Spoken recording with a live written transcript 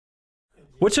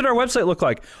What should our website look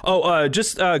like? Oh,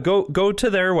 just go to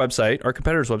their website, our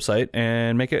competitor's website,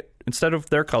 and make it, instead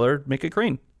of their color, make it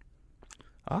green.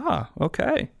 Ah,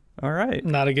 okay. All right.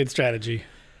 Not a good strategy.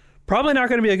 Probably not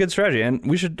going to be a good strategy, and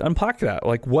we should unpack that.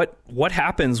 Like, what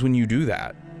happens when you do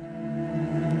that?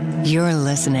 You're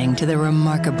listening to the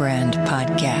Remarkabrand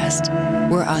podcast,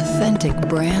 where authentic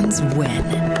brands win.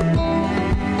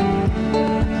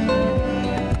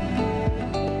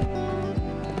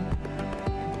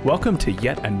 Welcome to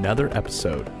yet another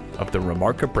episode of the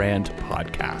Remarkabrand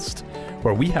podcast,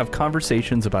 where we have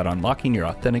conversations about unlocking your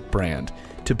authentic brand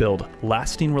to build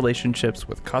lasting relationships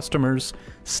with customers,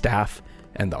 staff,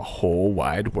 and the whole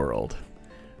wide world.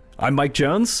 I'm Mike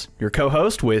Jones, your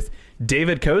co-host, with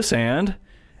David Kosand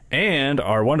and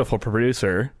our wonderful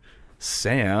producer,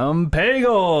 Sam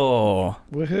Pagel.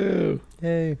 Woohoo.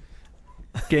 Hey.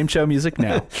 Game show music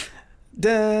now.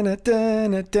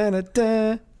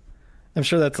 Da-na-da-na-da-na-da. I'm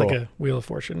sure that's Cool. like a Wheel of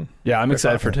Fortune. Yeah, I'm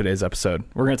excited for today's episode.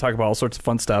 We're going to talk about all sorts of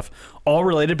fun stuff, all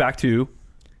related back to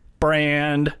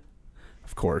brand.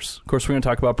 Of course, we're going to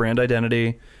talk about brand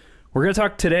identity. We're going to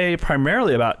talk today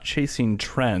primarily about chasing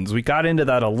trends. We got into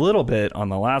that a little bit on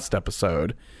the last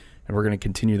episode, and we're going to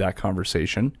continue that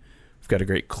conversation. We've got a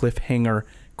great cliffhanger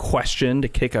question to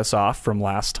kick us off from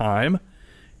last time,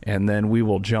 and then we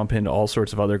will jump into all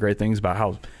sorts of other great things about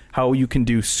how you can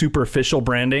do superficial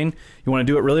branding. You want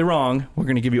to do it really wrong, we're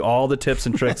going to give you all the tips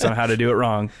and tricks on how to do it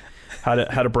wrong, how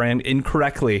to brand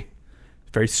incorrectly,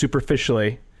 very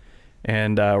superficially.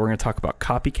 And we're going to talk about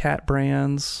copycat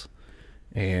brands,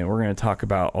 and we're going to talk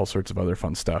about all sorts of other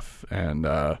fun stuff. And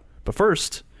but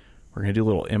first, we're going to do a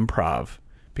little improv,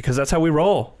 because that's how we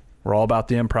roll. We're all about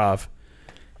the improv.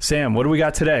 Sam, what do we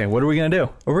got today? What are we going to do?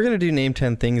 Well, we're going to do Name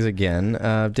 10 Things again.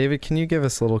 David, can you give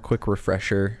us a little quick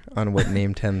refresher on what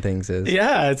Name 10 Things is?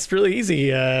 Yeah, it's really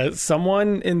easy.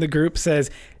 Someone in the group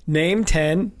says, name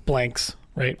 10 blanks,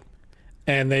 right?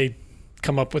 And they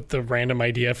come up with the random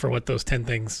idea for what those 10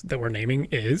 things that we're naming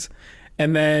is.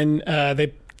 And then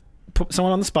they put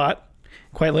someone on the spot.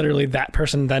 Quite literally, that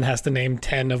person then has to name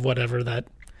 10 of whatever that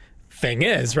thing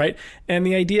is, right? And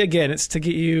the idea, again, is to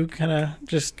get you kind of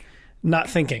just not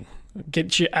thinking,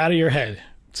 get you out of your head.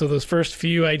 So those first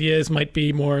few ideas might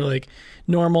be more like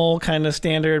normal kind of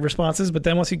standard responses, but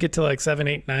then once you get to like 7,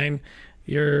 8, 9,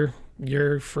 you're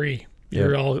free.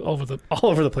 You're all over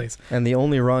the place. And the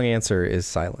only wrong answer is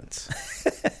silence.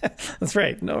 That's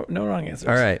right. No wrong answers.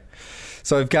 All right.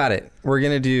 So I've got it. We're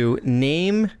going to do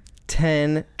Name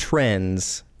 10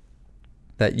 Trends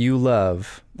that you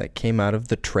love that came out of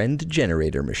the trend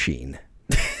generator machine.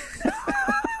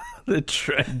 The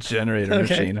trend generator Okay.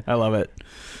 machine. I love it.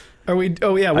 Are we?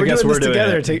 Oh yeah, we're guess doing we're this doing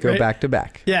together. it. Go right? back to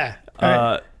back. Yeah. All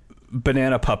right.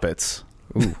 Banana puppets.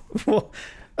 Well,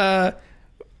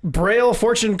 Braille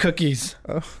fortune cookies.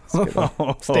 Oh, that's a good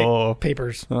one. State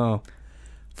papers. Oh.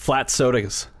 Flat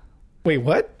sodas. Wait,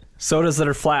 what? Sodas that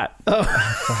are flat.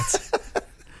 That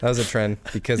was a trend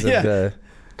because Yeah. of the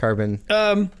carbon.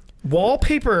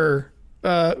 Wallpaper.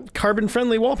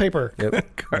 Carbon-friendly wallpaper. Yep.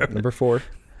 Number 4.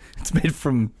 It's made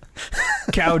from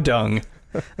cow dung.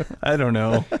 I don't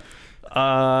know.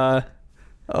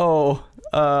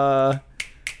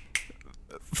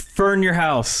 Fern your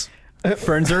house.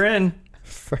 Ferns are in.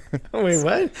 Wait,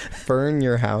 what? Burn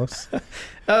your house.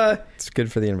 It's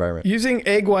good for the environment. Using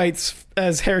egg whites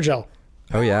as hair gel.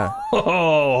 Oh, yeah.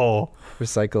 Oh.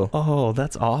 Recycle. Oh,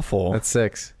 that's awful. That's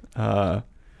 6.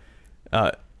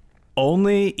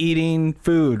 Only eating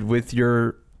food with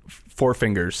your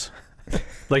forefingers.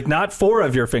 Like, not 4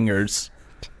 of your fingers.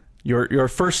 Your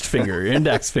first finger, your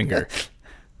index finger.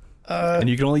 And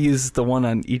you can only use the one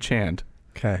on each hand.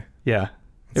 Okay. Yeah.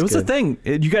 It was a good. thing.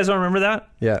 You guys don't remember that?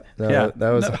 Yeah. No, Yeah. That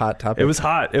was a hot topic. It was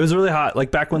hot. It was really hot.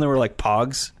 Like back when there were like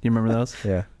Pogs. You remember those?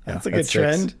 Yeah. That's a good 6.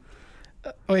 trend.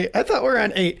 Wait, I thought we were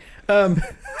on 8. Okay.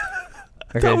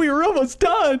 Thought we were almost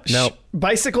done. No.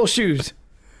 Bicycle shoes.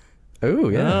 Oh,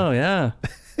 yeah. Oh, yeah.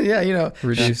 Yeah, you know.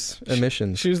 Reduce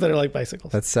emissions. Shoes that are like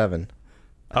bicycles. That's 7.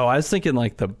 Oh, I was thinking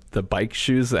like the bike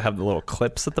shoes that have the little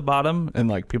clips at the bottom, and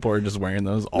like people are just wearing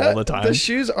those all the time. The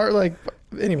shoes are like,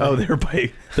 anyway. Oh, they're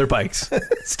bikes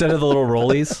instead of the little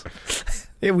rollies.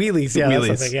 Yeah, wheelies. Yeah, Wheelies.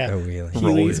 that's something. Yeah. Oh, wheelie.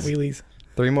 Wheelies.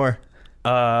 3 more.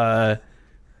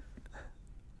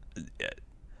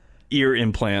 Ear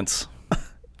implants.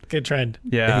 Good trend.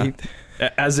 Yeah,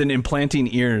 as in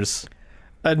implanting ears.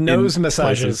 Nose in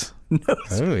massages.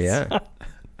 places. Oh, yeah.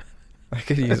 I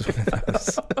could use one of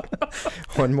those.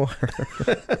 One more.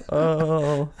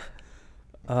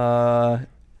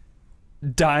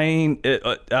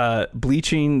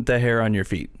 Bleaching the hair on your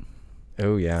feet.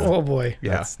 Oh yeah. Oh boy.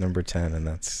 Yeah. That's number 10, and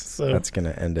that's going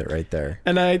to end it right there.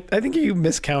 And I think you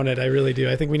miscounted. I really do.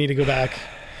 I think we need to go back.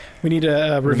 We need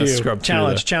to review. scrub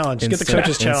through Challenge. Get the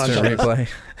coaches challenge. Instant replay.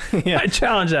 Yeah. I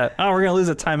challenge that. Oh, we're going to lose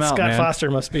a timeout, Scott man. Foster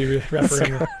must be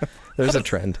refereeing. There's a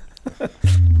trend.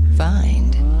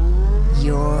 Find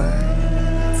your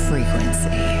frequency.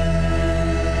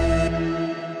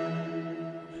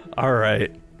 All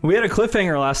right. We had a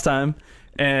cliffhanger last time,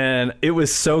 and it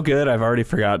was so good, I've already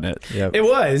forgotten it. Yep. It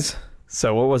was.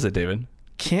 So what was it, David?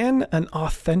 Can an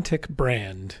authentic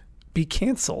brand be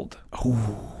canceled?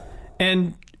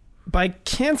 And by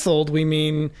canceled, we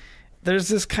mean there's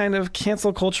this kind of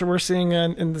cancel culture we're seeing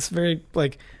in this very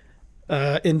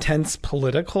intense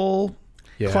political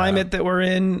climate that we're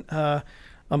in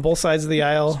on both sides of the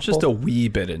aisle. It's just a wee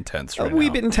bit intense right now. A wee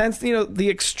bit intense. You know, the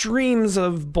extremes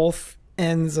of both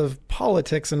ends of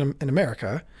politics in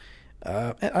America.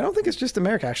 And I don't think it's just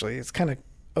America, actually. It's kind of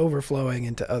overflowing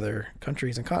into other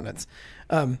countries and continents.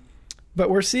 But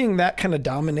we're seeing that kind of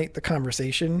dominate the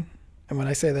conversation. And when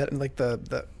I say that in like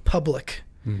the public,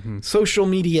 social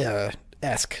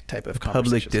media-esque type of conversation.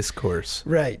 Public discourse.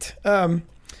 Right.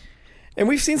 And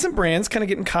we've seen some brands kind of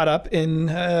getting caught up in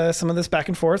some of this back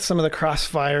and forth, some of the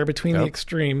crossfire between the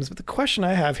extremes. But the question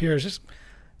I have here is just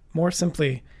more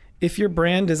simply, if your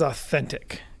brand is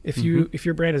authentic, if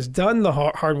your brand has done the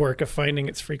hard work of finding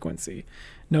its frequency,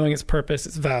 knowing its purpose,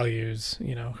 its values,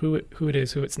 you know, who it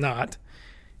is, who it's not,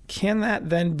 can that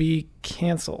then be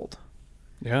canceled?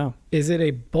 Yeah. Is it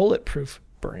a bulletproof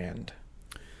brand?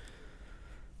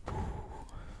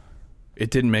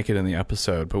 It didn't make it in the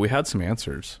episode, but we had some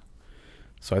answers.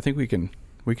 So I think we can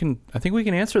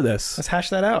answer this. Let's hash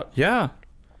that out. Yeah.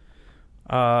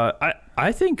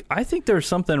 I think there's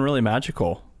something really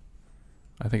magical.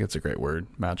 I think it's a great word,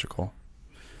 magical.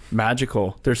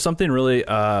 Magical. There's something really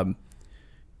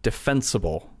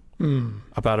defensible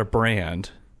about a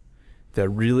brand that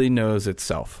really knows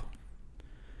itself.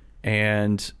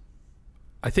 And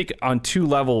I think on two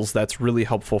levels, that's really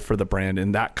helpful for the brand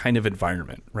in that kind of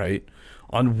environment, right?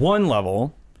 On one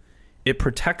level, it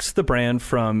protects the brand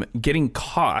from getting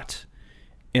caught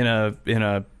in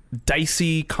a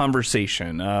dicey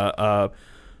conversation.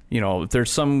 You know,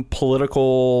 there's some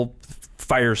political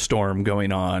firestorm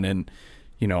going on, and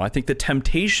you know, I think the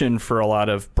temptation for a lot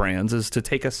of brands is to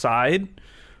take a side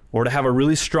or to have a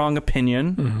really strong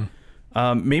opinion.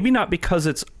 Maybe not because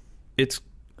it's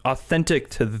authentic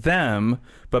to them,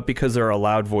 but because there are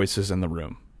loud voices in the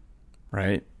room,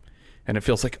 right? And it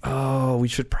feels like, oh, we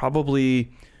should probably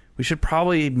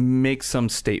make some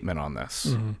statement on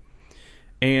this.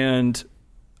 And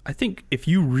I think if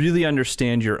you really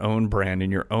understand your own brand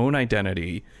and your own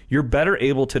identity, you're better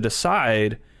able to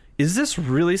decide, is this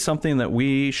really something that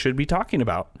we should be talking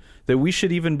about, that we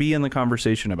should even be in the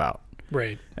conversation about?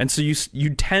 Right. And so you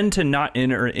tend to not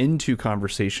enter into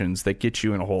conversations that get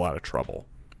you in a whole lot of trouble,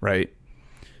 right?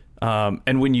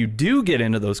 And when you do get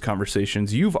into those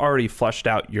conversations, you've already fleshed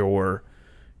out your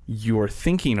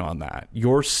thinking on that.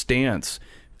 Your stance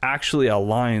actually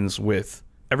aligns with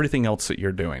everything else that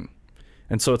you're doing.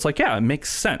 And so it's like, yeah, it makes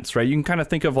sense, right? You can kind of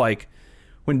think of like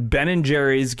when Ben and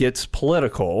Jerry's gets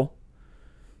political,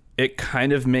 it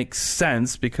kind of makes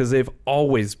sense because they've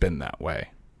always been that way,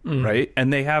 right?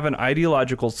 And they have an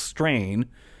ideological strain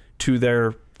to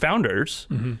their founders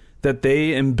that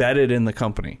they embedded in the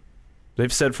company.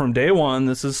 They've said from day one,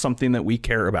 this is something that we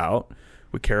care about.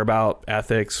 We care about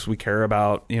ethics. We care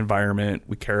about the environment.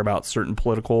 We care about certain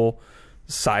political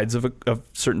sides of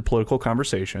certain political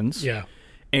conversations. Yeah.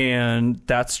 And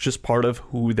that's just part of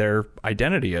who their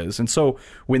identity is. And so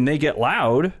when they get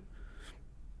loud,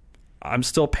 I'm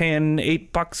still paying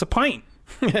 $8 a pint,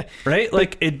 right?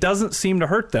 Like it doesn't seem to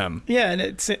hurt them. Yeah, and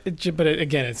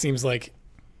again, it seems like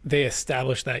they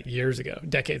established that years ago,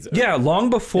 decades ago. Yeah, long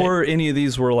before any of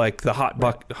these were like the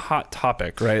hot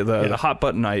topic, right? The hot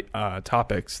button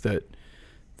topics that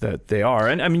they are.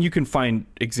 And I mean, you can find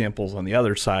examples on the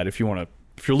other side if you're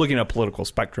looking at a political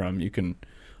spectrum, you can,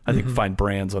 I think, find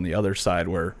brands on the other side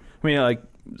where, I mean, like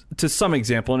to some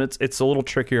example, and it's a little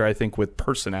trickier, I think, with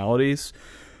personalities.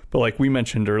 But like we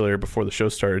mentioned earlier before the show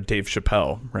started, Dave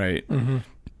Chappelle, right?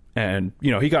 And,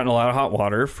 you know, he got in a lot of hot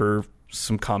water for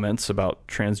some comments about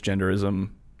transgenderism.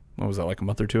 What was that, like a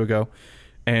month or two ago?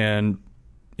 And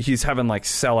he's having like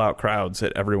sellout crowds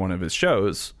at every one of his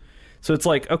shows. So it's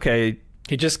like, okay.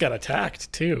 He just got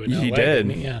attacked too. He did.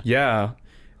 Yeah.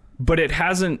 But it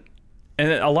hasn't.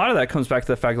 And a lot of that comes back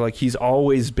to the fact that like he's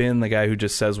always been the guy who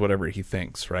just says whatever he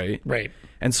thinks, right? Right.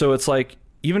 And so it's like,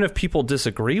 even if people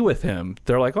disagree with him,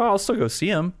 they're like, oh, I'll still go see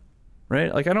him,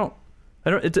 right? Like,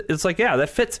 it's like, yeah, that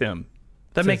fits him.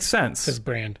 That makes sense. His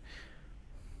brand.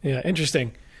 Yeah,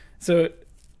 interesting. So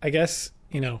I guess,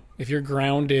 if you're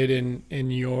grounded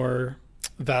in your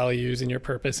values and your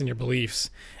purpose and your beliefs,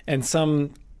 and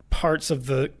some parts of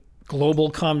the global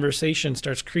conversation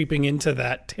starts creeping into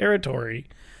that territory,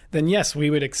 then yes, we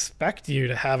would expect you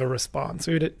to have a response.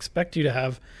 We would expect you to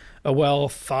have a well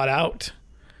thought out,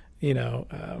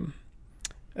 an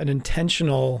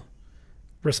intentional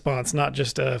response, not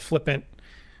just a flippant,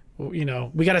 we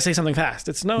got to say something fast.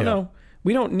 It's no.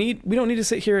 We don't need to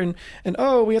sit here and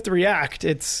we have to react.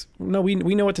 It's no, we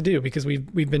know what to do because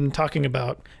we've been talking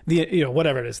about the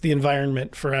whatever it is, the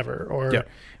environment forever, or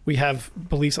we have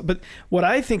beliefs. But what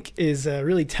I think is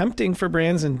really tempting for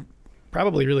brands and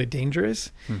probably really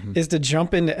dangerous is to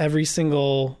jump into every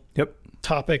single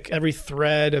topic, every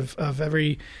thread of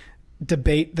every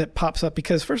debate that pops up,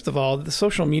 because first of all, the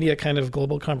social media kind of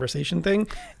global conversation thing,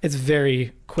 it's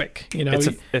very quick.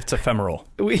 It's ephemeral.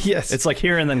 Yes, it's like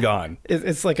here and then gone.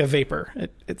 It's like a vapor.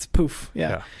 It's poof.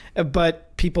 Yeah.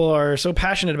 But people are so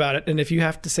passionate about it, and if you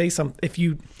have to say something, if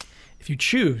you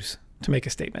choose to make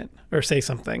a statement or say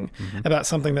something about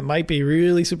something that might be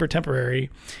really super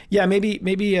temporary, maybe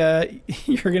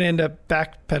you're going to end up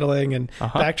backpedaling and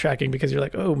backtracking because you're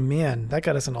like, oh man, that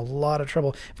got us in a lot of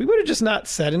trouble. If we would have just not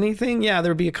said anything, there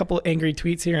would be a couple angry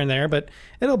tweets here and there, but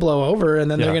it'll blow over,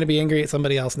 and then they're going to be angry at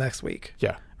somebody else next week.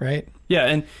 Yeah. Right?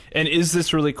 Yeah, and is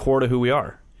this really core to who we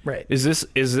are? Right. Is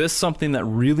this something that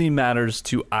really matters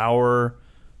to our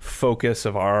focus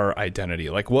of our identity?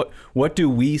 Like what do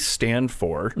we stand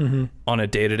for on a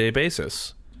day-to-day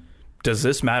basis? Does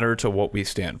this matter to what we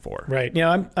stand for? Right.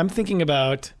 I'm thinking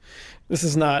about, this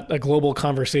is not a global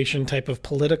conversation type of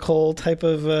political type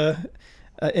of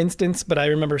instance, but I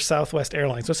remember Southwest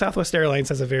Airlines. So Southwest Airlines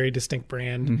has a very distinct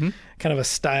brand, kind of a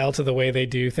style to the way they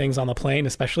do things on the plane,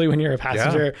 especially when you're a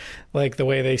passenger, like the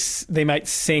way they might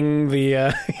sing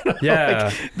the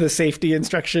the safety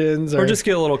instructions, or just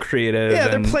get a little creative. Yeah,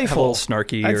 they're playful, a little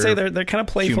snarky. I'd say they're kind of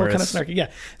playful, humorous. kind of snarky.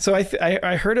 Yeah. So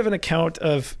I heard of an account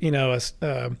of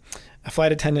a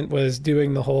flight attendant was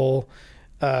doing the whole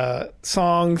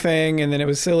song thing, and then it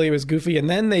was silly, it was goofy, and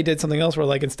then they did something else where,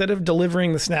 like, instead of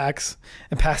delivering the snacks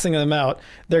and passing them out,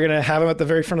 they're gonna have them at the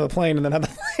very front of the plane, and then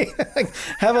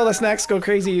have all the snacks go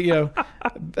crazy,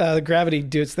 the gravity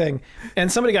do its thing.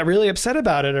 And somebody got really upset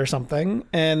about it or something,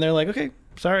 and they're like, okay,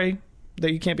 sorry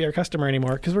that you can't be our customer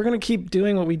anymore, because we're gonna keep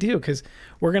doing what we do, because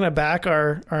we're gonna back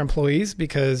our employees,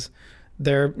 because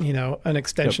they're, an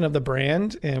extension of the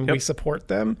brand, and we support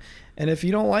them. And if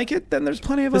you don't like it, then there's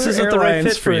plenty of this other isn't airlines the right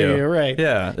fit for you. Right.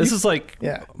 Yeah. This is like,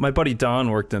 my buddy Don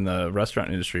worked in the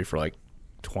restaurant industry for like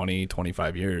 20,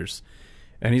 25 years.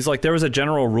 And he's like, there was a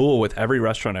general rule with every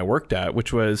restaurant I worked at,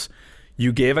 which was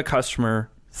you gave a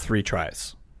customer 3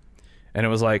 tries. And it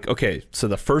was like, okay, so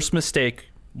the first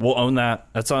mistake, we'll own that.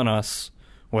 That's on us.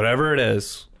 Whatever it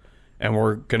is. And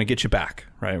we're going to get you back,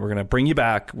 right? We're going to bring you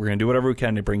back. We're going to do whatever we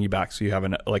can to bring you back, so you have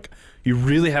you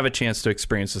really have a chance to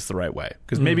experience this the right way.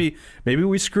 Because maybe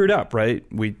we screwed up, right?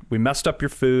 We messed up your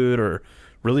food, or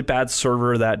really bad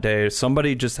server that day.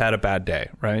 Somebody just had a bad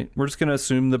day, right? We're just going to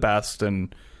assume the best,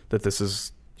 and that this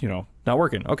is not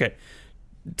working. Okay,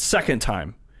 second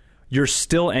time, you're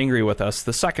still angry with us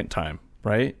the second time,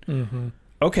 right?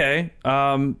 Okay,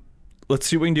 let's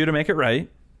see what we can do to make it right.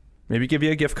 Maybe give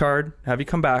you a gift card, have you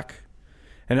come back.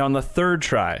 And on the third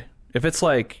try, if it's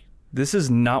like, this is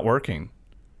not working,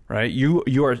 right?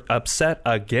 You are upset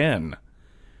again.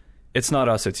 It's not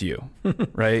us, it's you,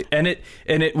 right? And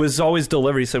it was always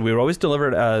delivered. He said we would always deliver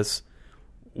it as,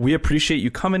 we appreciate you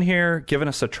coming here, giving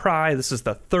us a try. This is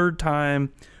the third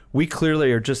time. We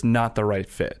clearly are just not the right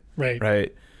fit,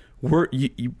 right?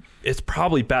 It's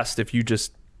probably best if you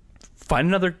just find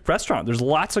another restaurant. There's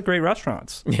lots of great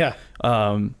restaurants. Yeah.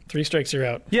 3 strikes, you're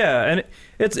out. Yeah, and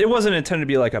it wasn't intended to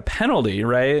be like a penalty,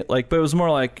 right? But it was more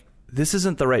like, this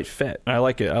isn't the right fit. And I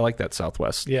like it. I like that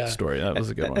Southwest story. That was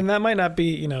a good one. And that might not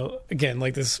be, again,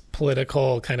 like this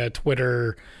political kind of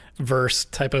Twitter verse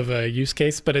type of a use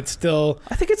case, but it's still...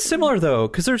 I think it's similar, though,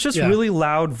 because there's just really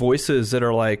loud voices that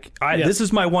are like, this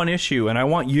is my one issue, and I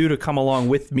want you to come along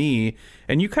with me.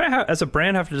 And you kind of, as a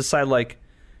brand, have to decide, like,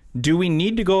 do we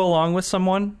need to go along with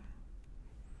someone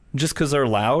just because they're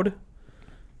loud?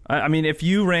 I mean, if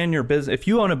you ran your business, if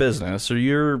you own a business, or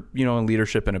you're, in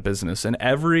leadership in a business, and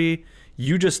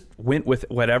you just went with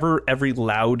whatever every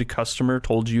loud customer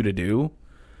told you to do,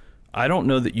 I don't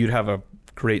know that you'd have a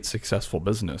great, successful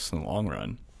business in the long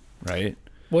run, right?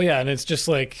 Well, yeah, and it's just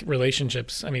like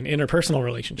relationships. I mean, interpersonal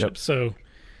relationships. Yep. So,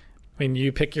 I mean,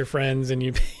 you pick your friends, and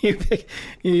you pick,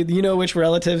 you know which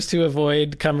relatives to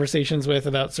avoid conversations with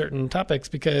about certain topics,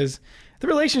 because the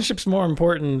relationship's more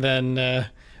important than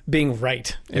being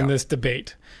right in this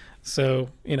debate. So,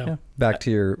 Back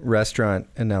to your restaurant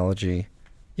analogy.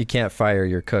 You can't fire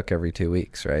your cook every 2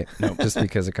 weeks, right? No. Just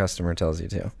because a customer tells you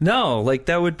to. No, like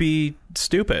that would be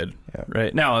stupid,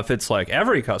 right? Now, if it's like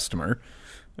every customer,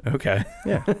 okay.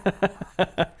 Yeah.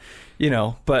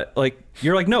 But like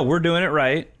you're like, no, we're doing it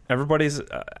right. Everybody's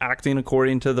acting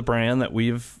according to the brand that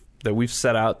we've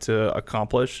set out to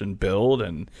accomplish and build,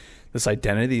 and this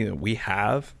identity that we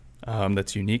have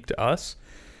that's unique to us.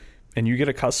 And you get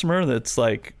a customer that's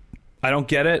like, I don't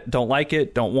get it, don't like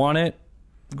it, don't want it.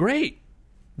 Great.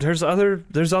 There's other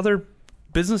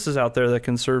businesses out there that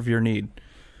can serve your need.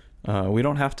 We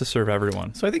don't have to serve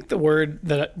everyone. So I think the word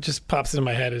that just pops into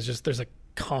my head is just there's a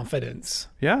confidence.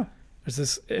 Yeah. There's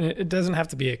this, and it doesn't have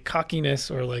to be a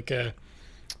cockiness or like I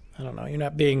don't know, you're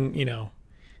not being,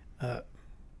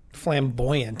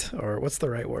 flamboyant, or what's the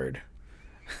right word?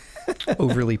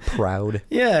 Overly proud.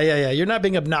 Yeah. You're not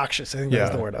being obnoxious. I think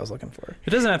that's the word I was looking for.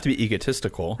 It doesn't have to be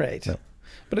egotistical. Right. No.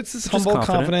 But it's this It's just humble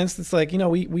confident. confidence. It's like,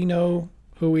 we know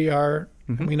who we are.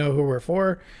 Mm-hmm. We know who we're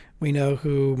for. We know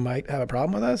who might have a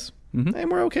problem with us. Mm-hmm.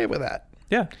 And we're okay with that.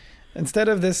 Yeah. Instead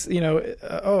of this,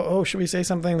 should we say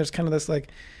something? There's kind of this like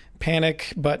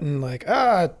panic button, like,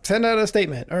 send out a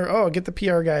statement, or, get the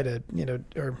PR guy to,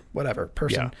 or whatever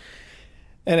person. Yeah.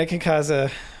 And it can cause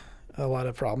a lot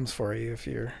of problems for you if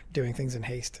you're doing things in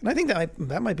haste. And I think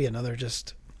that might be another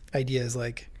just idea is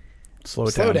like, Slow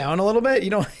down a little bit. You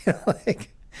don't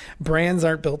like brands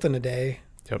aren't built in a day.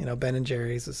 Yep. Ben and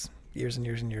Jerry's is years and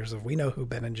years and years of, we know who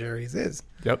Ben and Jerry's is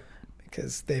Yep.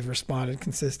 because they've responded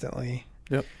consistently.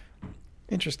 Yep.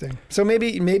 Interesting. So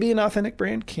maybe an authentic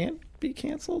brand can't be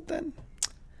canceled then?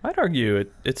 I'd argue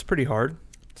it's pretty hard.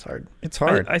 It's hard. It's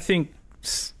hard. I think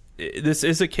this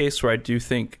is a case where I do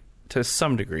think to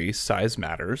some degree size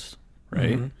matters,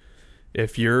 right? Mm-hmm.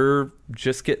 If you're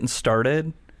just getting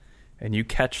started and you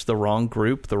catch the wrong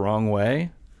group the wrong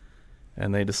way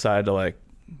and they decide to like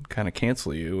kind of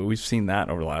cancel you, we've seen that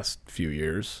over the last few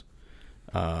years.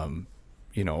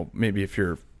 Maybe if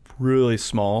you're really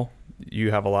small,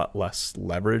 you have a lot less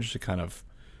leverage to kind of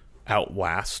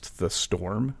outlast the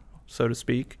storm, so to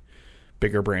speak.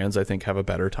 Bigger brands, I think, have a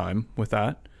better time with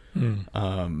that.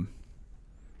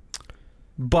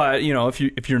 But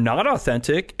if you're not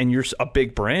authentic and you're a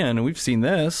big brand, and we've seen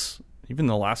this even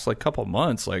the last like couple of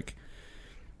months, like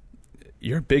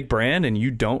you're a big brand and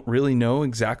you don't really know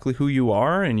exactly who you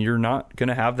are, and you're not going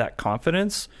to have that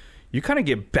confidence, you kind of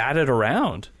get batted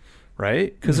around,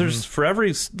 right? Because there's, for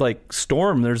every like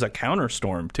storm, there's a counter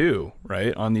storm too,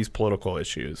 right? On these political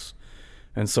issues.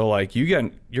 And so like you're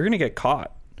going to get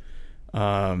caught.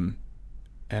 And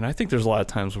I think there's a lot of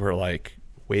times where like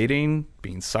waiting,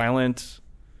 being silent,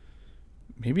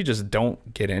 maybe just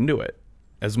don't get into it.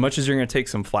 As much as you're going to take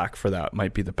some flack for that,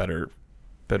 might be the better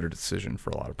decision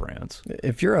for a lot of brands.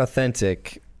 If you're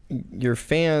authentic, your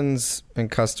fans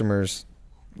and customers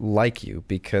like you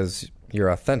because you're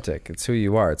authentic. It's who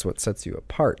you are. It's what sets you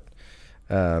apart.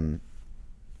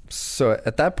 So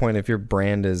at that point, if your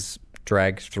brand is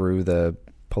dragged through the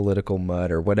political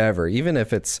mud or whatever, even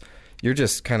if you're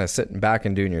just kind of sitting back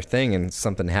and doing your thing and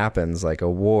something happens like a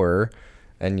war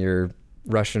and your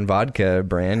Russian vodka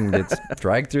brand gets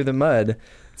dragged through the mud,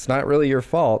 it's not really your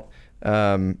fault.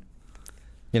 That's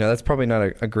probably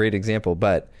not a great example,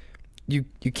 but you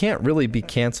can't really be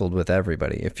canceled with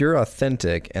everybody. If you're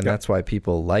authentic and that's why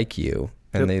people like you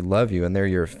and they love you and they're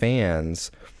your fans,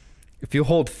 if you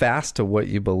hold fast to what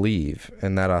you believe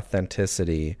and that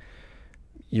authenticity,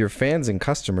 your fans and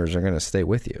customers are going to stay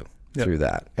with you through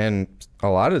that. And a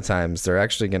lot of times they're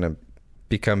actually going to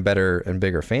become better and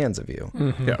bigger fans of you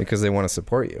because they want to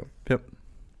support you. Yep.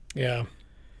 Yeah.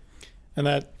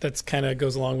 And that's kind of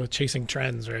goes along with chasing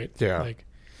trends, right? Yeah. Like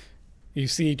you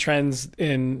see trends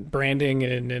in branding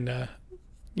and in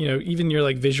even your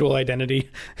like visual identity.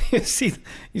 you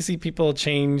see people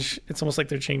change. It's almost like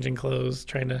they're changing clothes,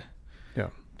 trying to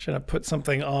put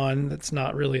something on that's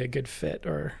not really a good fit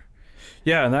or.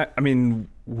 Yeah, and that, I mean,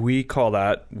 we call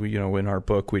that, in our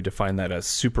book, we define that as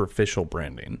superficial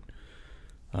branding.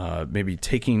 Maybe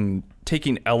taking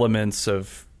elements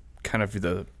of kind of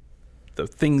the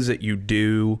things that you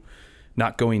do,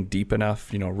 not going deep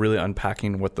enough, really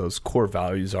unpacking what those core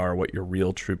values are, what your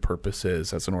real true purpose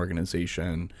is as an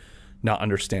organization, not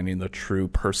understanding the true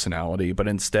personality, but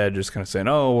instead just kind of saying,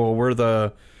 oh, well, we're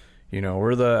the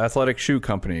athletic shoe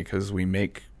company because we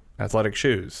make athletic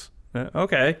shoes.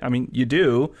 Okay. I mean, you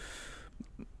do.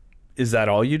 Is that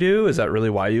all you do? Is that really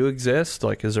why you exist?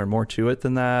 Like, is there more to it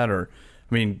than that? Or,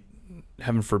 I mean,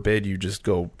 heaven forbid you just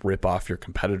go rip off your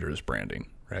competitor's branding,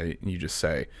 right? And you just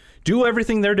say, do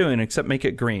everything they're doing except make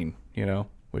it green,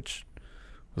 which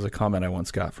was a comment I once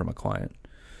got from a client.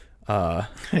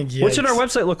 What should our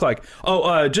website look like?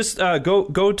 Just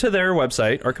go to their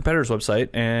website, our competitor's website,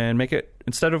 and make it,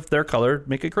 instead of their color,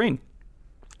 make it green.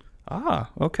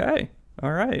 Okay.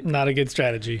 All right. Not a good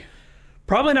strategy.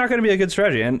 Probably not going to be a good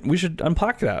strategy, and we should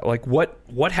unpack that. Like,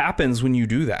 what happens when you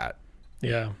do that?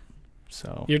 Yeah.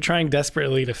 So You're trying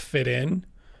desperately to fit in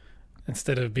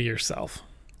instead of be yourself.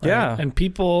 Right? Yeah. And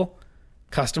people,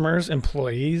 customers,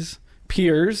 employees,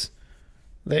 peers,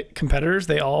 competitors,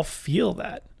 they all feel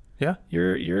that. yeah,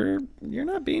 You're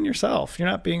not being yourself. You're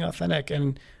not being authentic.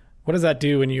 And what does that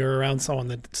do when you're around someone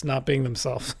that's not being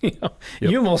themselves?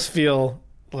 You almost feel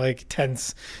like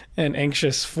tense and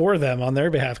anxious for them on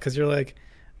their behalf, because you're like,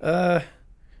 give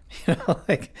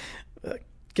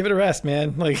it a rest,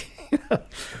 man. Like,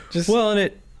 just well,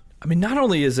 and not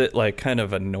only is it like kind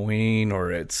of annoying,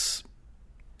 or it's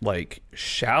like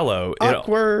shallow,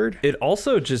 awkward. It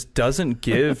also just doesn't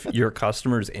give your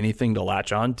customers anything to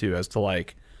latch onto as to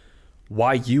like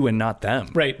why you and not them.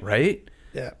 Right.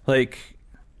 Yeah. Like,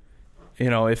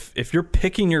 if you're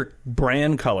picking your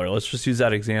brand color, let's just use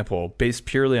that example, based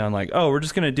purely on like, oh, we're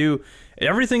just going to do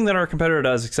everything that our competitor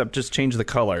does except just change the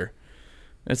color.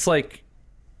 It's like,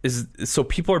 so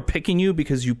people are picking you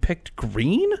because you picked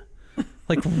green?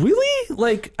 Like, really?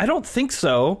 Like, I don't think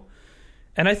so.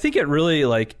 And I think it really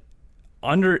like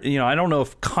I don't know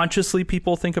if consciously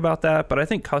people think about that, but I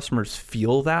think customers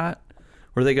feel that,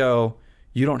 where they go,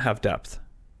 you don't have depth.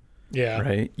 Yeah.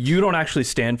 Right? You don't actually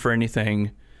stand for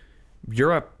anything.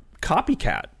 You're a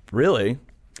copycat, really.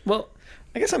 Well,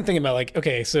 I guess I'm thinking about like,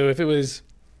 okay, so if it was,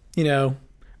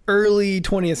 early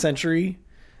 20th century,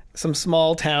 some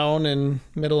small town in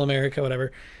middle America,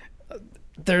 whatever,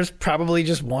 there's probably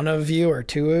just one of you or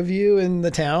two of you in the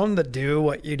town that do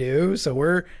what you do. So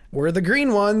we're the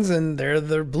green ones and they're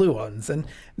the blue ones. And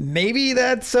maybe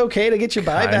that's okay to get you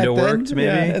by back then. Worked, maybe.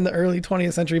 Yeah, in the early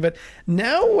 20th century. But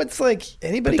now it's like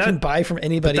anybody can buy from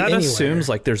anybody that anywhere. assumes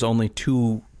like there's only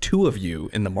two of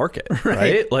you in the market,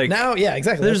 right? Like now, yeah,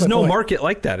 exactly. There's no point. market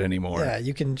like that anymore. Yeah,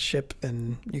 you can ship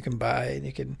and you can buy and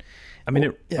you can.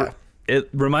 It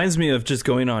reminds me of just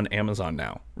going on Amazon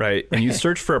now, right? And you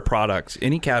search for a product,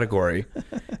 any category,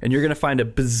 and you're going to find a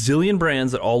bazillion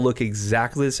brands that all look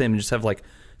exactly the same and just have like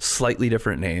slightly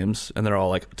different names, and they're all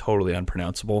like totally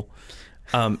unpronounceable.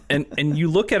 And you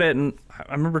look at it, and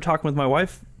I remember talking with my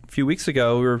wife a few weeks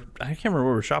ago. I can't remember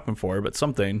what we were shopping for, but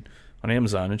something on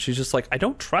Amazon, and she's just like, I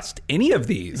don't trust any of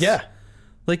these. Yeah.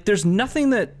 Like, there's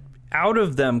nothing that out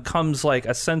of them comes like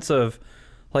a sense of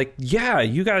like, yeah,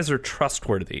 you guys are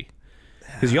trustworthy.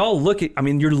 Because y'all look at,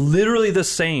 you're literally the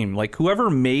same. Like, whoever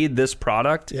made this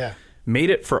product made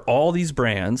it for all these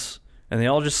brands, and they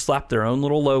all just slapped their own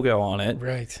little logo on it.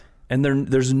 Right. And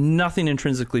there's nothing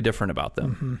intrinsically different about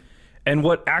them. Mm-hmm. And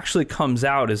what actually comes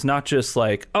out is not just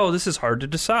like, oh, this is hard to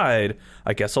decide.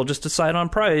 I guess I'll just decide on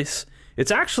price.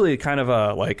 It's actually kind of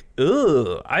a like,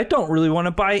 ugh, I don't really want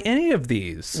to buy any of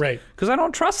these. Right. Because I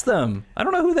don't trust them. I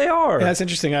don't know who they are. Yeah, that's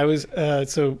interesting. I was,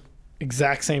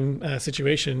 exact same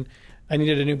situation. I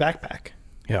needed a new backpack.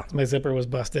 Yeah. My zipper was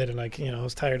busted and I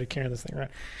was tired of carrying this thing around.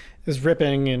 It was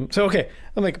ripping. And so, okay,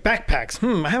 I'm like, backpacks.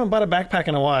 I haven't bought a backpack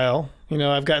in a while.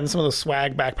 I've gotten some of those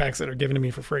swag backpacks that are given to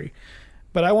me for free,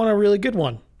 but I want a really good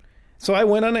one. So I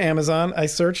went on Amazon. I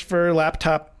searched for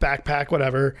laptop backpack,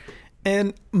 whatever.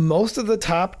 And most of the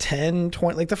top 10,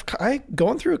 20, I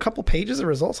going through a couple pages of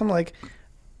results. I'm like,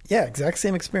 yeah, exact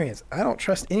same experience. I don't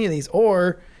trust any of these,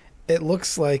 or it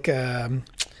looks like,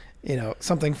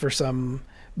 something for some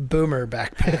boomer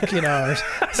backpack,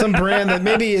 or some brand that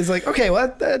maybe is like, okay,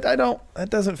 well, that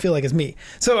doesn't feel like it's me.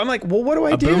 So I'm like, well, what do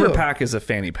I do? A boomer pack is a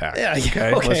fanny pack. Yeah.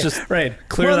 Okay. Let's just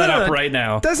clear that up right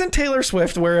now. Doesn't Taylor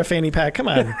Swift wear a fanny pack? Come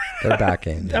on. They're back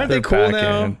in. Aren't they cool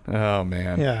now? Oh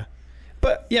man. Yeah.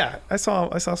 But yeah, I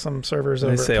saw some servers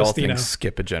over They say at all Postino. things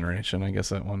skip a generation. I guess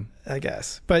that one. I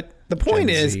guess. But the point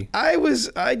Gen is, Z.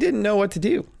 I didn't know what to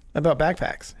do about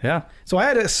backpacks. Yeah. So I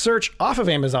had to search off of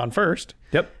Amazon first.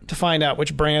 Yep. To find out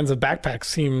which brands of backpacks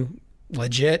seem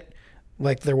legit,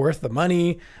 like they're worth the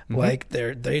money, like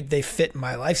they fit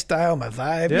my lifestyle, my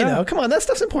vibe. Yeah. Come on, that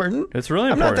stuff's important. It's really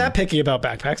I'm important. not that picky about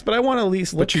backpacks, but I want to at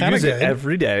least look But you kind of use good it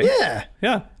every day. Yeah.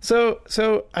 Yeah. So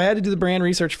I had to do the brand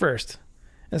research first.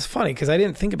 It's funny because I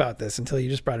didn't think about this until you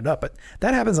just brought it up, but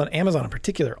that happens on Amazon in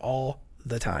particular all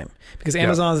the time because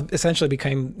Amazon essentially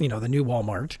became, the new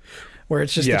Walmart, where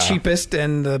it's just the cheapest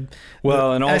and the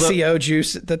and all SEO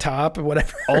juice at the top or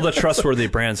whatever. All the trustworthy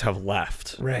brands have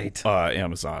left. Right.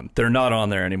 Amazon. They're not on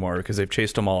there anymore because they've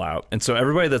chased them all out. And so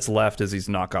everybody that's left is these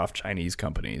knockoff Chinese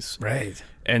companies. Right.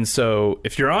 And so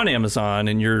if you're on Amazon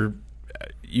and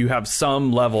you have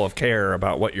some level of care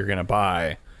about what you're going to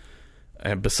buy,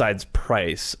 and besides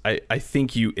price, I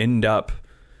think you end up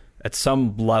at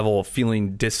some level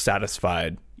feeling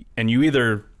dissatisfied, and you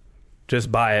either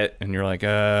just buy it and you're like,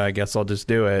 I guess I'll just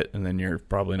do it, and then you're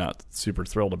probably not super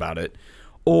thrilled about it,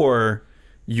 or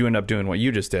you end up doing what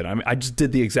you just did. I mean, I just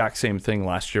did the exact same thing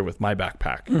last year with my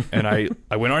backpack, and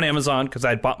I went on Amazon because I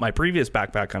had bought my previous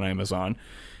backpack on Amazon,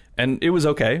 and it was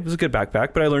okay. It was a good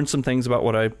backpack, but I learned some things about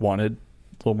what I wanted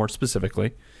a little more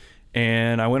specifically.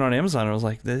 And I went on Amazon and I was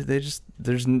like,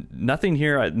 there's nothing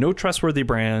here, no trustworthy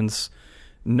brands,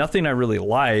 nothing I really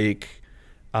like,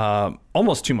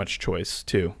 almost too much choice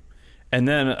too. And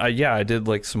then, I did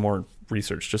like some more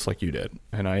research just like you did.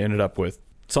 And I ended up with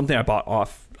something I bought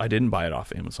off. I didn't buy it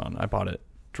off Amazon. I bought it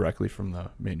directly from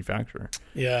the manufacturer.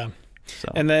 Yeah.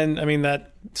 So. And then, I mean,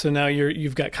 so now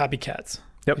you've got copycats.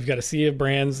 Yep. You've got a sea of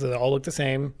brands that all look the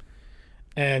same.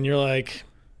 And you're like,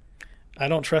 I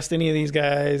don't trust any of these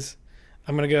guys.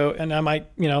 I'm going to go, and I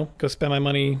might, go spend my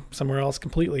money somewhere else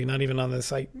completely, not even on the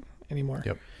site anymore.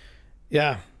 Yep.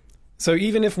 Yeah. So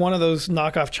even if one of those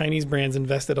knockoff Chinese brands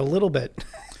invested a little bit.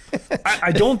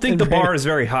 I don't think the bar is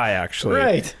very high, actually.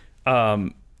 Right.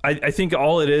 I think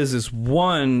all it is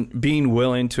one, being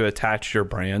willing to attach your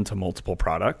brand to multiple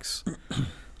products.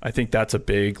 I think that's a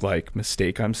big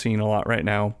mistake I'm seeing a lot right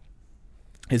now,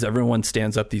 is everyone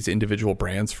stands up these individual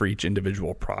brands for each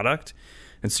individual product.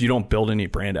 And so you don't build any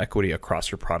brand equity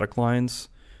across your product lines.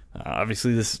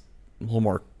 Obviously, this is a little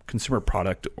more consumer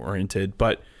product oriented,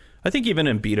 but I think even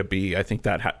in B2B, I think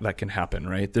that can happen,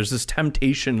 right? There's this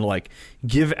temptation to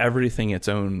give everything its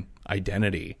own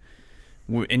identity.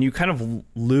 And you kind of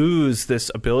lose this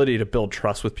ability to build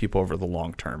trust with people over the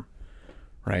long term,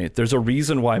 right? There's a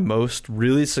reason why most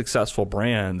really successful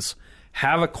brands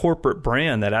have a corporate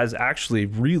brand that is actually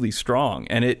really strong,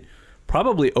 and it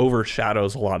probably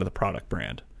overshadows a lot of the product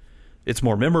brand. It's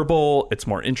more memorable, it's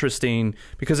more interesting,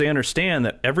 because they understand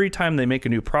that every time they make a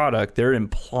new product, they're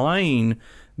implying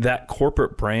that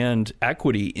corporate brand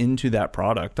equity into that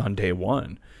product on day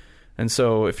one. And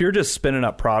so if you're just spinning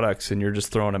up products and you're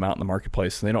just throwing them out in the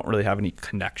marketplace and they don't really have any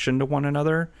connection to one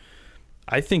another,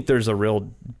 I think there's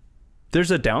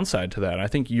a downside to that. I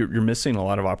think you're missing a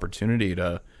lot of opportunity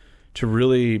to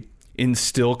really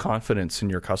instill confidence in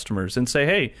your customers and say,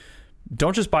 hey,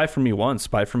 don't just buy from me once,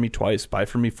 buy from me twice, buy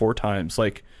from me 4 times.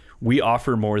 We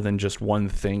offer more than just one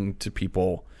thing to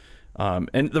people.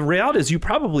 And the reality is you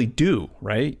probably do,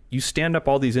 right? You stand up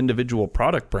all these individual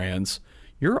product brands,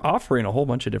 you're offering a whole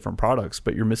bunch of different products,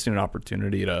 but you're missing an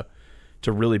opportunity to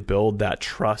really build that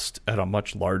trust at a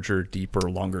much larger, deeper,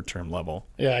 longer term level.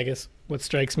 Yeah, I guess what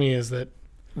strikes me is that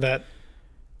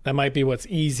might be what's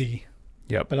easy.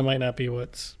 Yep. But it might not be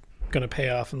what's going to pay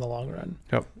off in the long run.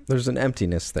 Yep. There's an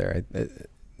emptiness there.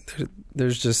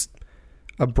 There's just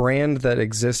a brand that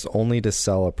exists only to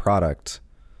sell a product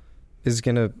is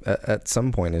going to, at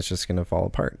some point, it's just going to fall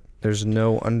apart. There's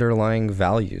no underlying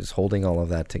values holding all of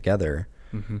that together.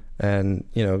 Mm-hmm. And,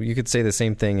 you could say the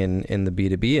same thing in the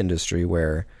B2B industry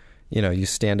where, you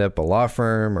stand up a law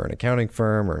firm or an accounting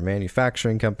firm or a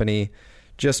manufacturing company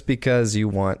just because you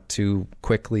want to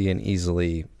quickly and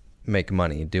easily make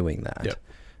money doing that. Yep.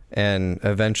 And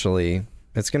eventually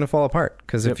it's going to fall apart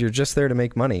because if you're just there to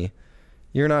make money,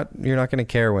 you're not going to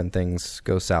care when things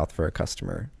go south for a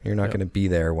customer. You're not going to be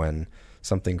there when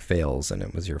something fails and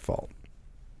it was your fault.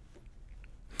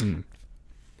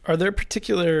 Are there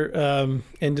particular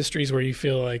industries where you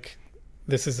feel like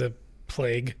this is a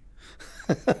plague?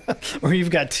 Where you've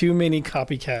got too many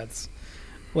copycats?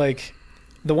 Like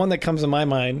the one that comes to my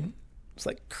mind is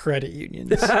credit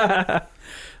unions.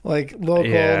 Local,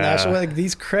 national,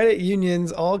 these credit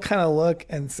unions all kind of look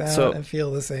and sound and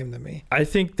feel the same to me. I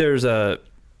think I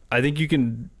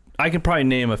can probably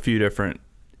name a few different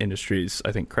industries.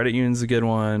 I think credit unions is a good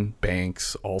one.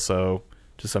 Banks also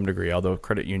to some degree, although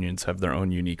credit unions have their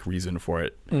own unique reason for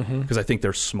it because I think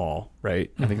they're small, right?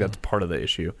 I think that's part of the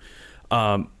issue.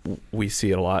 We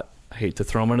see it a lot. I hate to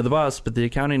throw them under the bus, but the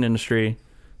accounting industry,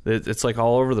 it's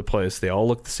all over the place. They all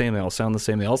look the same. They all sound the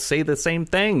same. They all say the same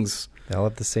things. They all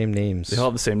have the same names. They all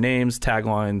have the same names,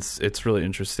 taglines. It's really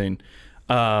interesting.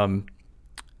 And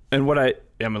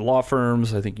law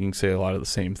firms, I think you can say a lot of the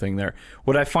same thing there.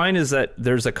 What I find is that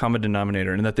there's a common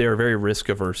denominator and that they are very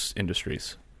risk-averse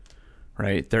industries,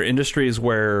 right? They're industries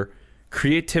where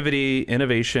creativity,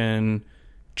 innovation,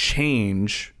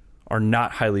 change are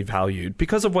not highly valued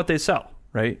because of what they sell,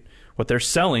 right? What they're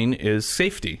selling is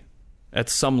safety at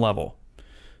some level.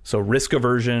 So risk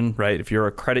aversion, right? If you're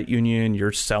a credit union,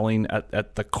 you're selling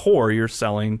at the core, you're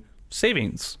selling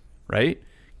savings, right?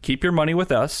 Keep your money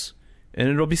with us and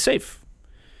it'll be safe.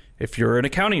 If you're an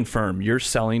accounting firm, you're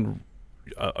selling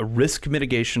a risk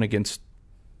mitigation against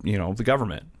the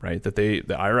government, right? That the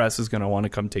IRS is going to want to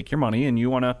come take your money, and you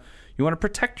want to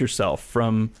protect yourself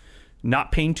from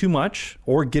not paying too much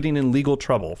or getting in legal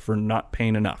trouble for not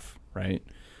paying enough, right?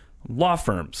 Law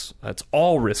firms, that's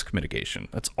all risk mitigation.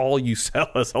 That's all you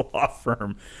sell as a law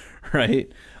firm,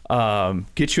 right?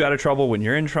 Get you out of trouble when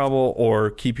you're in trouble, or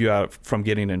keep you out from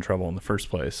getting in trouble in the first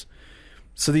place.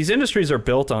 So these industries are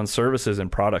built on services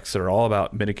and products that are all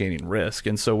about mitigating risk.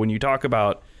 And so when you talk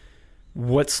about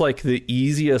what's like the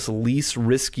easiest, least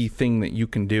risky thing that you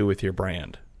can do with your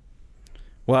brand,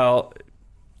 well,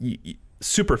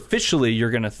 superficially,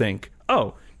 you're going to think,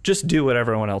 oh, just do what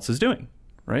everyone else is doing,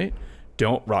 right?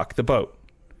 Don't rock the boat.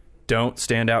 Don't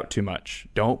stand out too much.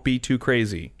 Don't be too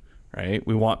crazy, right?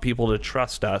 We want people to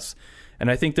trust us. And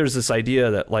I think there's this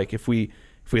idea that like if we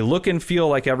look and feel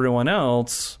like everyone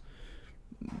else,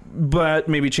 but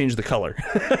maybe change the color,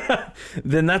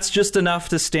 then that's just enough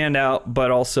to stand out, but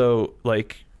also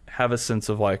like have a sense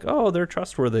of like, oh, they're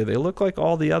trustworthy. They look like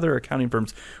all the other accounting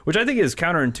firms, which I think is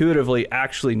counterintuitively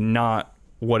actually not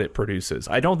what it produces.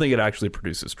 I don't think it actually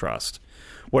produces trust.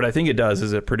 What I think it does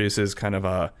is it produces kind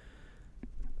of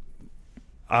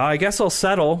I guess I'll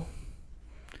settle.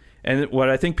 And what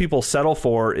I think people settle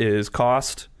for is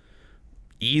cost,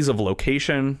 ease of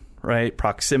location, right?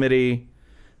 Proximity,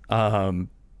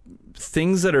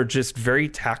 things that are just very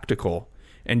tactical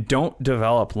and don't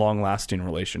develop long-lasting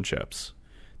relationships.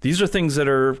 These are things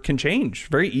that can change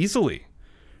very easily,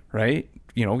 right?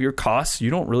 Your costs, you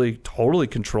don't really totally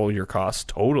control your costs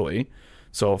totally.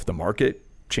 So if the market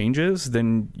changes,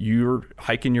 then you're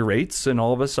hiking your rates and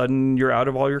all of a sudden you're out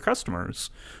of all your customers,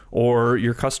 or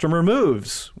your customer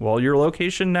moves. Well, your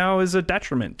location now is a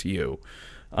detriment to you.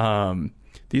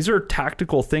 These are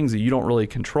tactical things that you don't really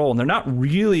control, and they're not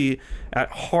really at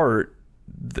heart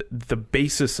the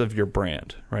basis of your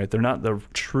brand, right? They're not the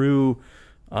true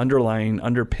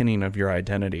underpinning of your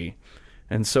identity.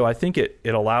 And so I think it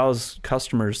allows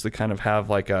customers to kind of have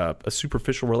like a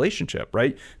superficial relationship,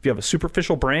 right? If you have a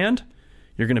superficial brand,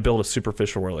 you're going to build a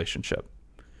superficial relationship,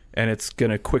 and it's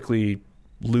going to quickly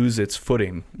lose its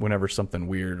footing whenever something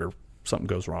weird or something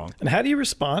goes wrong. And how do you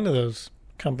respond to those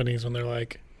companies when they're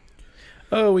like,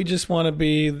 oh, we just want to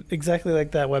be exactly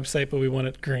like that website, but we want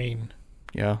it green?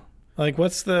 Yeah. Like,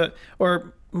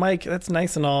 or Mike, that's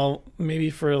nice and all, maybe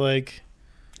for like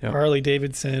Harley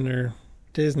Davidson or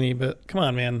Disney, but come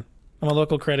on, man. I'm a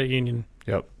local credit union.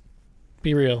 Yep.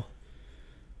 Be real.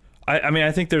 I mean,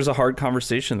 I think there's a hard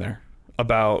conversation there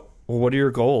about, well, what are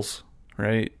your goals,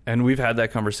 right? And we've had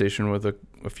that conversation with a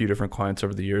few different clients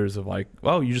over the years of like,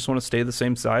 well, you just want to stay the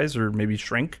same size or maybe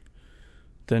shrink?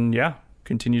 Then yeah,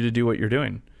 continue to do what you're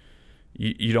doing.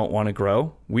 You don't want to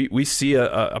grow. We see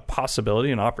a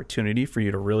possibility, an opportunity for you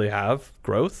to really have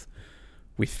growth.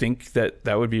 We think that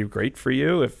would be great for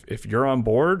you if you're on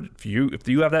board. If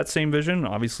you have that same vision,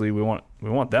 obviously we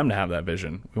want them to have that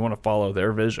vision. We want to follow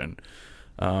their vision.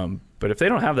 But if they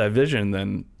don't have that vision,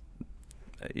 then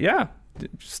yeah,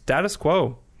 status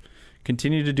quo.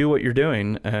 Continue to do what you're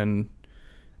doing, and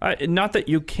not that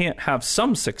you can't have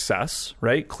some success,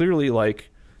 right? Clearly, like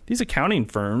these accounting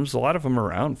firms, a lot of them are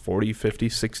around 40, 50,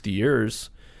 60 years.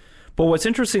 But what's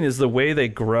interesting is the way they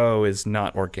grow is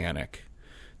not organic.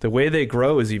 The way they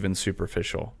grow is even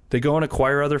superficial. They go and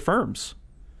acquire other firms,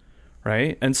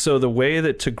 right? And so the way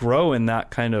that to grow in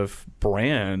that kind of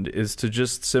brand is to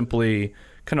just simply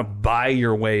kind of buy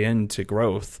your way into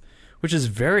growth, which is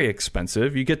very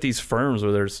expensive. You get these firms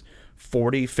where there's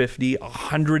 40, 50,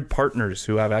 100 partners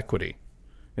who have equity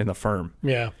in the firm.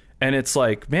 Yeah. And it's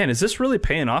like, man, is this really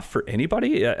paying off for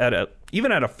anybody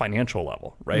even at a financial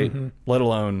level, right? Mm-hmm. Let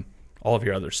alone all of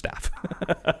your other staff.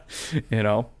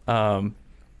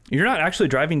 You're not actually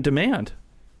driving demand.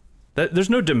 There's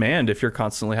no demand if you're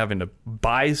constantly having to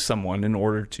buy someone in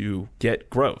order to get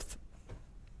growth.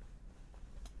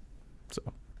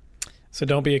 So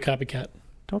don't be a copycat.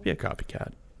 Don't be a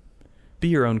copycat. Be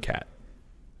your own cat.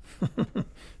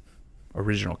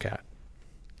 Original cat.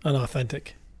 An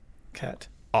authentic cat.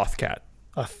 Auth cat.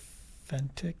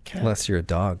 Authentic cat. Unless you're a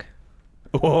dog.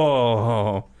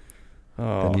 Oh.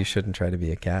 Then you shouldn't try to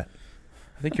be a cat.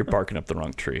 I think you're barking up the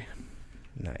wrong tree.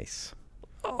 Nice.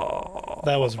 Oh.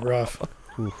 That was rough.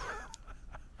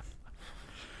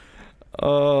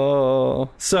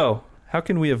 So how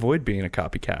can we avoid being a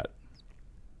copycat?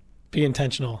 Be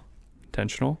intentional.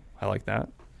 Intentional? I like that.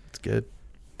 It's good.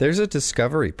 There's a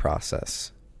discovery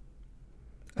process.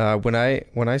 When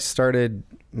I started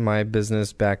my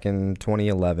business back in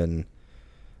 2011,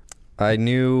 I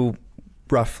knew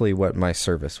roughly what my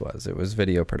service was. It was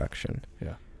video production.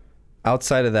 Yeah.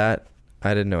 Outside of that,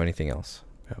 I didn't know anything else.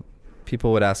 Yep.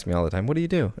 People would ask me all the time, "What do you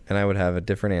do?" And I would have a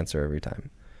different answer every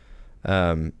time.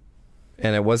 And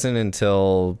it wasn't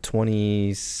until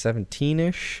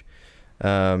 2017-ish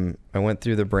I went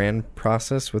through the brand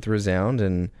process with Resound,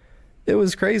 and it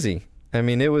was crazy. I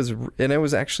mean, it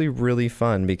was actually really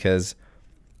fun because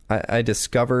I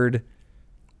discovered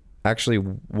actually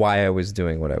why I was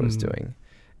doing what I was doing.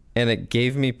 And it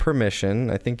gave me permission,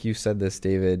 I think you said this,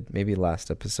 David, maybe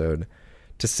last episode,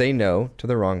 to say no to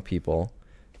the wrong people.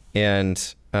 And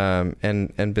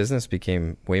business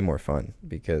became way more fun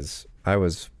because I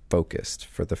was focused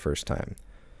for the first time.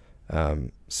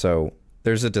 So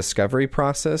there's a discovery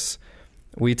process.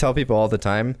 We tell people all the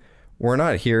time, we're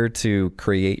not here to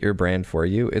create your brand for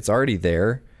you. It's already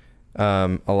there.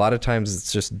 A lot of times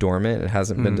it's just dormant. It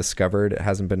hasn't been discovered. It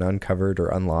hasn't been uncovered or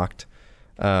unlocked.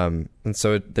 And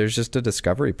so there's just a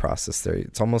discovery process there.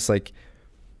 It's almost like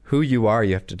who you are,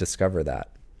 you have to discover that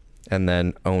and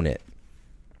then own it.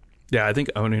 Yeah, I think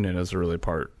owning it is a really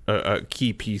a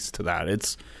key piece to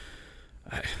that.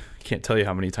 I can't tell you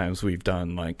how many times we've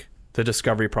done like the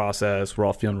discovery process. We're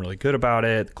all feeling really good about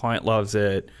it. The client loves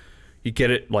it. You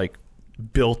get it like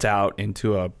built out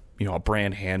into a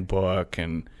brand handbook,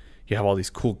 and you have all these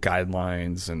cool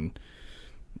guidelines, and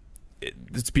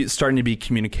it's starting to be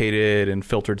communicated and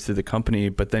filtered through the company.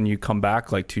 But then you come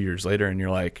back like 2 years later and you're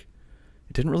like,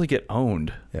 it didn't really get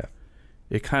owned. Yeah.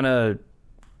 It kind of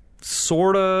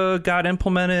sort of got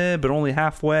implemented, but only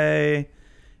halfway.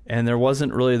 And there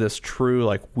wasn't really this true,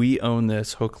 like, we own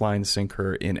this hook, line,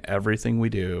 sinker in everything we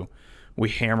do. We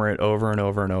hammer it over and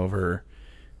over and over.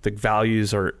 The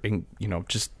values are,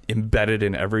 just embedded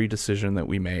in every decision that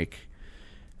we make.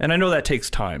 And I know that takes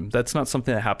time. That's not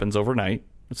something that happens overnight.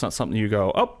 It's not something you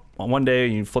go, one day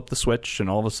you flip the switch and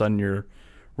all of a sudden you're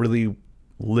really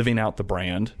living out the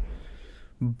brand.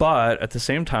 But at the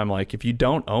same time, like, if you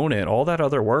don't own it, all that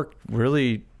other work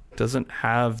really doesn't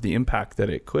have the impact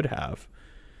that it could have.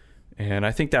 And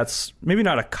I think that's maybe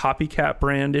not a copycat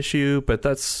brand issue, but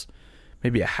that's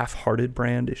maybe a half-hearted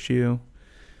brand issue.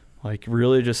 Like,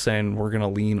 really just saying we're going to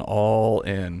lean all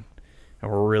in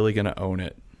and we're really going to own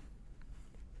it.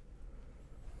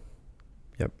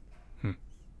 Yep.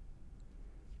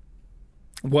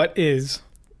 What is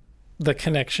the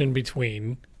connection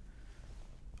between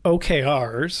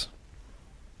OKRs,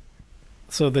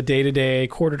 so the day-to-day,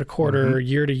 quarter-to-quarter,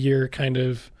 year-to-year kind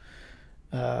of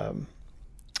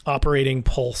operating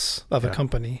pulse of a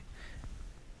company,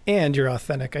 and your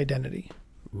authentic identity?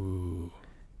 Ooh.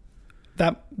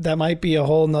 That might be a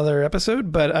whole nother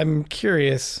episode, but I'm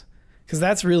curious because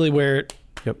that's really where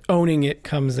owning it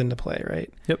comes into play,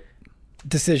 right? Yep.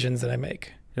 Decisions that I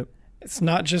make. Yep. It's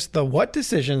not just the what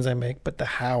decisions I make, but the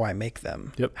how I make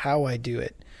them. Yep. How I do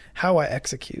it, how I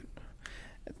execute.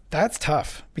 That's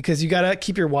tough because you got to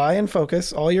keep your why in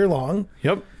focus all year long.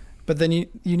 Yep. But then you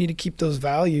need to keep those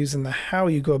values and the how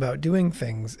you go about doing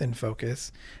things in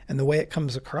focus and the way it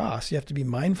comes across. You have to be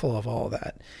mindful of all of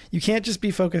that. You can't just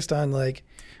be focused on like,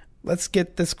 let's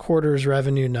get this quarter's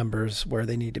revenue numbers where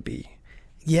they need to be.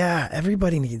 Yeah,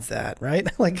 everybody needs that, right?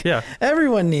 Like,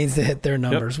 everyone needs to hit their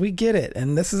numbers. We get it.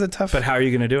 And this is a tough... But how are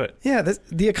you going to do it? Yeah,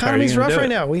 the economy's rough right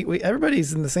now. We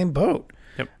everybody's in the same boat.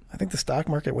 Yep. I think the stock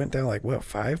market went down like,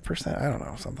 5%? I don't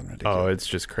know, something ridiculous. Oh, it's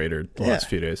just cratered the last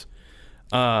few days.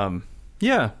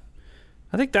 Yeah,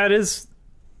 I think that's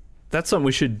something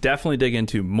we should definitely dig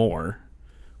into more.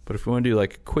 But if we want to do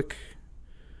like a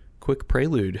quick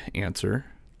prelude answer.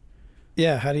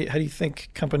 Yeah. How do you think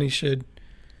companies should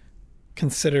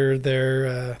consider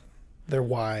their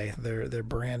why, their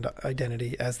brand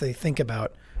identity as they think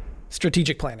about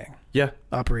strategic planning? Yeah.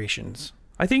 Operations.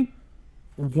 I think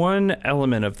one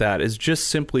element of that is just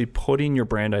simply putting your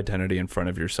brand identity in front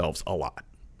of yourselves a lot.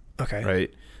 Okay.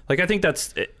 Right. Like, I think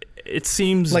it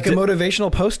seems like a motivational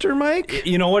poster, Mike.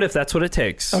 You know what? If that's what it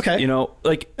takes. Okay.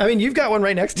 Like, I mean, you've got one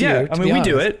right next to you. Yeah. I mean, we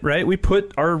do it, right? We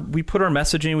put our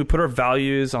messaging, we put our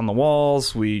values on the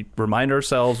walls. We remind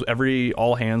ourselves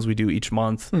all hands we do each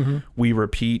month. Mm-hmm. We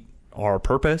repeat our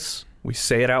purpose. We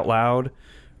say it out loud.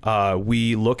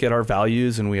 We look at our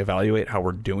values and we evaluate how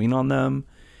we're doing on them.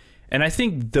 And I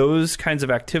think those kinds of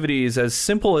activities, as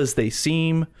simple as they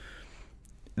seem,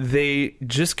 they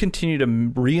just continue to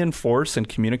reinforce and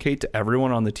communicate to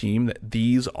everyone on the team that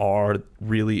these are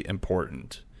really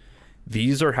important.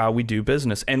 These are how we do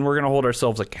business, and we're going to hold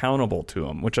ourselves accountable to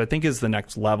them, which I think is the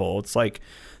next level. It's like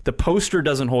the poster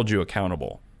doesn't hold you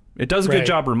accountable. It does a good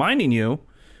job reminding you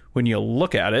when you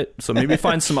look at it. So maybe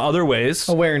find some other ways.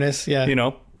 Awareness,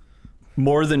 yeah.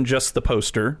 More than just the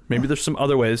poster. Maybe there's some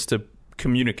other ways to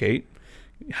communicate,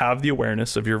 have the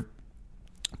awareness of your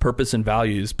purpose and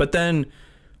values, but then,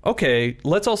 okay,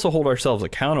 let's also hold ourselves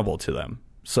accountable to them.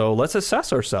 So let's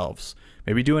assess ourselves.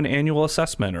 Maybe do an annual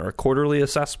assessment or a quarterly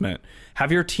assessment.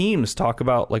 Have your teams talk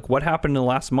about like what happened in the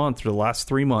last month or the last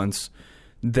 3 months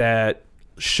that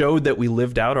showed that we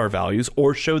lived out our values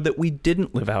or showed that we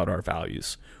didn't live out our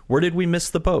values. Where did we miss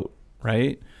the boat,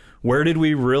 right? Where did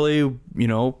we really,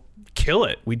 kill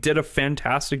it? We did a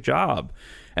fantastic job.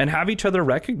 And have each other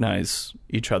recognize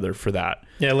each other for that.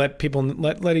 Yeah, let people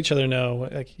let each other know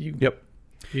like you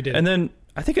did. And then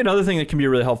I think another thing that can be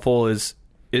really helpful is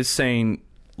saying,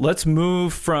 let's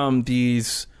move from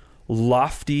these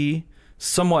lofty,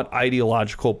 somewhat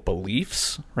ideological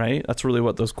beliefs, right? That's really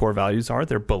what those core values are.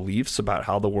 They're beliefs about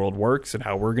how the world works and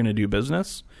how we're going to do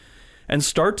business, and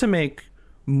start to make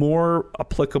more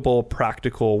applicable,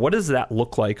 practical, what does that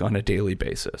look like on a daily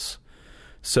basis?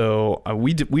 So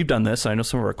we've done this. I know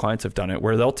some of our clients have done it,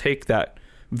 where they'll take that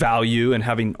value and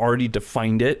having already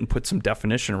defined it and put some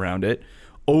definition around it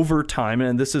over time.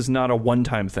 And this is not a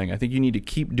one-time thing. I think you need to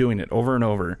keep doing it over and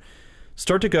over.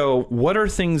 Start to go, what are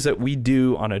things that we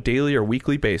do on a daily or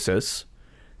weekly basis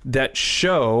that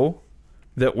show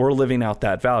that we're living out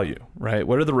that value, right?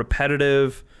 What are the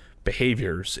repetitive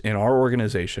behaviors in our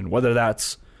organization, whether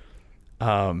that's,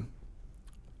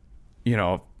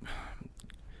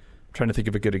 trying to think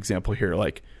of a good example here.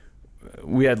 Like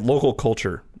we had local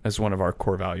culture as one of our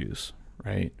core values,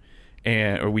 right?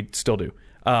 Or we still do.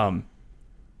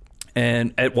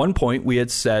 And at one point we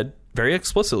had said very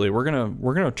explicitly, we're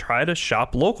going to try to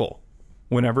shop local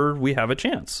whenever we have a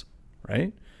chance,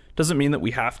 right? Doesn't mean that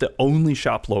we have to only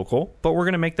shop local, but we're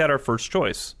going to make that our first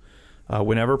choice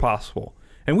whenever possible.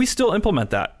 And we still implement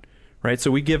that, right?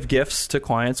 So we give gifts to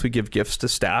clients, we give gifts to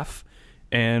staff,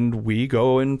 and we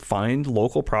go and find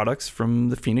local products from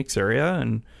the Phoenix area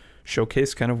and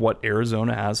showcase kind of what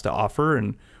Arizona has to offer.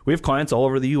 And we have clients all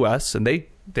over the U.S. and they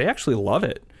actually love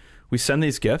it. We send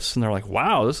these gifts and they're like,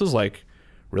 wow, this is like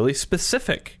really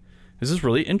specific. This is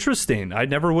really interesting. I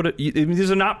never would have,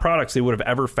 these are not products they would have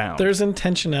ever found. There's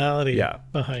intentionality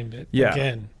behind it. Yeah.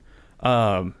 Again.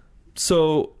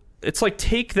 So it's like,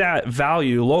 take that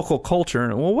value, local culture,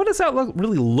 and well, what does that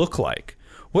really look like?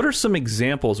 What are some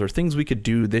examples or things we could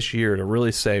do this year to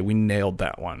really say we nailed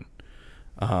that one?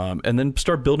 And then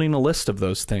start building a list of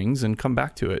those things and come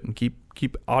back to it and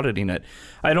keep auditing it.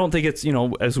 I don't think it's,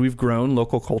 as we've grown,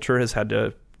 local culture has had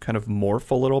to kind of morph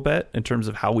a little bit in terms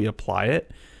of how we apply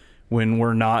it. When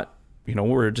we're not,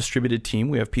 we're a distributed team.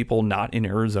 We have people not in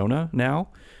Arizona now,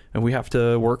 and we have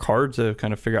to work hard to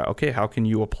kind of figure out, okay, how can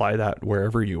you apply that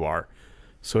wherever you are?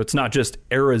 So it's not just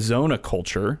Arizona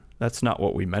culture. That's not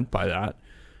what we meant by that.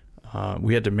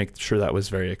 We had to make sure that was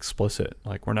very explicit.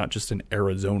 Like, we're not just an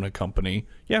Arizona company.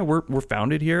 Yeah, we're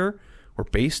founded here. We're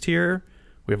based here.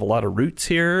 We have a lot of roots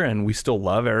here, and we still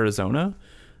love Arizona.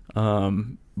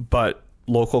 But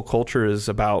local culture is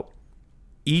about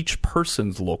each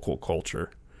person's local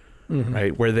culture,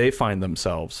 right? Where they find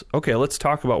themselves. Okay, let's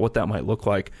talk about what that might look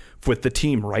like with the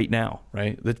team right now,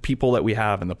 right? The people that we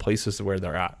have and the places where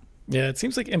they're at. Yeah, it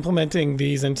seems like implementing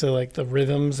these into like the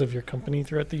rhythms of your company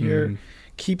throughout the year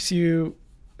keeps you.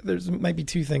 Might be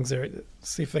two things there. Let's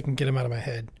see if I can get them out of my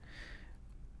head.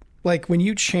 Like when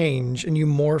you change and you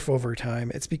morph over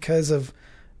time, it's because of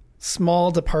small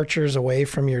departures away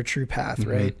from your true path,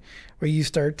 right? Where you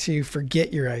start to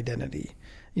forget your identity.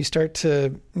 You start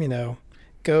to,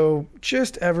 go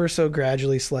just ever so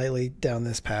gradually, slightly down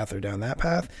this path or down that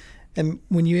path. And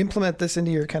when you implement this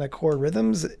into your kind of core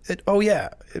rhythms, it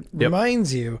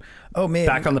reminds you, oh man,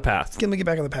 back on the path. Let me get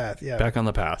back on the path. Yeah. Back on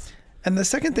the path. And the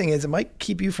second thing is it might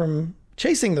keep you from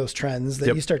chasing those trends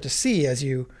that you start to see as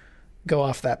you go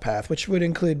off that path, which would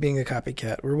include being a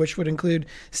copycat, or which would include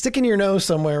sticking your nose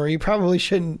somewhere where you probably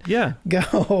shouldn't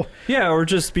go. Yeah, or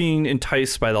just being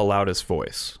enticed by the loudest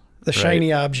voice. The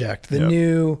shiny object, the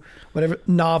new, whatever,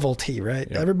 novelty, right?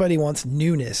 Yep. Everybody wants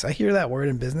newness. I hear that word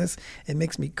in business. It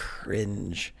makes me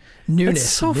cringe. Newness. It's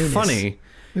so funny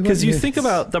because you think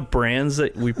about the brands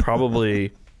that we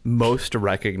probably most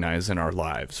recognize in our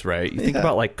lives, right? You think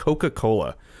about like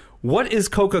Coca-Cola. What is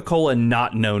Coca-Cola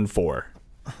not known for?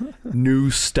 New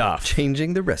stuff.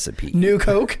 Changing the recipe. New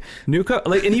Coke.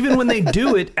 Like, and even when they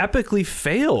do it, epically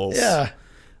fails. Yeah.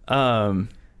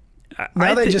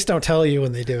 Now they just don't tell you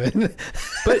when they do it.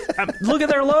 But look at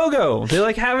their logo. They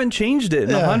like haven't changed it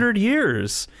in 100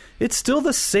 years. It's still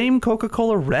the same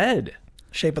Coca-Cola red.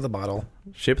 Shape of the bottle.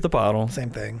 Same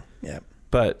thing. Yeah.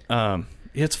 But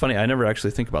it's funny. I never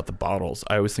actually think about the bottles.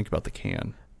 I always think about the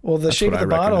can. Well, the shape of the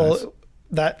bottle,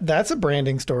 that's a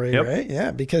branding story, right?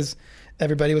 Yeah, because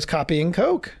everybody was copying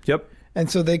Coke. Yep. And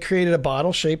so they created a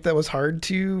bottle shape that was hard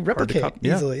to replicate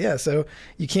easily. Yeah. So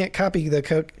you can't copy the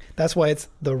Coke. That's why it's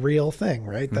the real thing,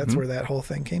 right? That's where that whole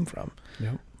thing came from.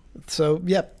 Yep. So,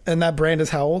 And that brand is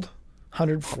how old?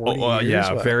 140 Oh, years.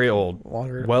 yeah, What? very old.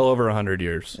 Longer. Well over 100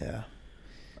 years. Yeah.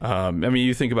 I mean,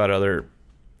 you think about other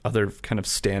kind of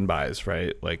standbys,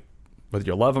 right? Like, whether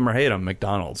you love them or hate them,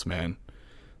 McDonald's, man.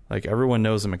 Like, everyone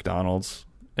knows a McDonald's.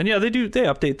 And yeah, they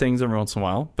update things every once in a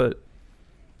while, but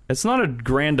it's not a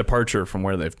grand departure from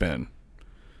where they've been.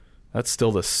 That's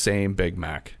still the same Big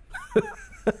Mac.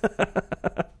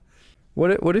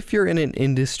 What if you're in an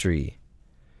industry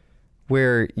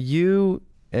where you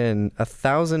and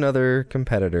 1,000 other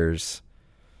competitors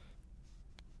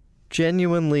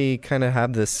genuinely kind of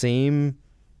have the same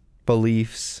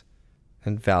beliefs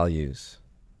and values?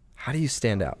 How do you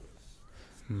stand out?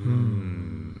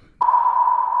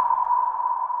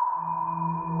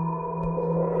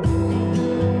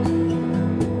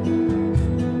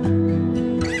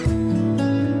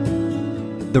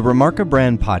 The Remarka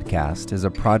Brand podcast is a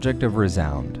project of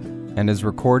Resound and is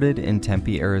recorded in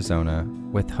Tempe, Arizona,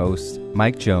 with hosts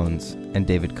Mike Jones and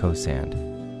David Kosand.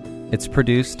 It's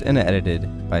produced and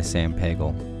edited by Sam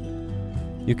Pagel.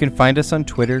 You can find us on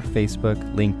Twitter, Facebook,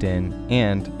 LinkedIn,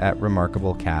 and at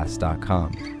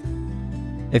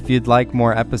remarkablecast.com. If you'd like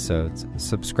more episodes,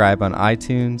 subscribe on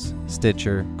iTunes,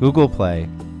 Stitcher, Google Play,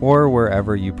 or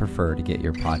wherever you prefer to get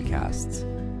your podcasts.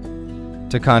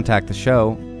 To contact the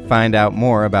show, find out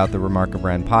more about the Remarka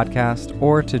Brand podcast,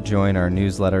 or to join our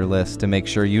newsletter list to make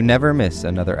sure you never miss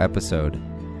another episode,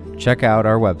 check out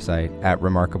our website at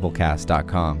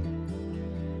remarkablecast.com.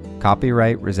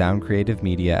 Copyright Resound Creative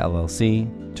Media LLC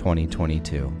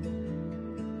 2022.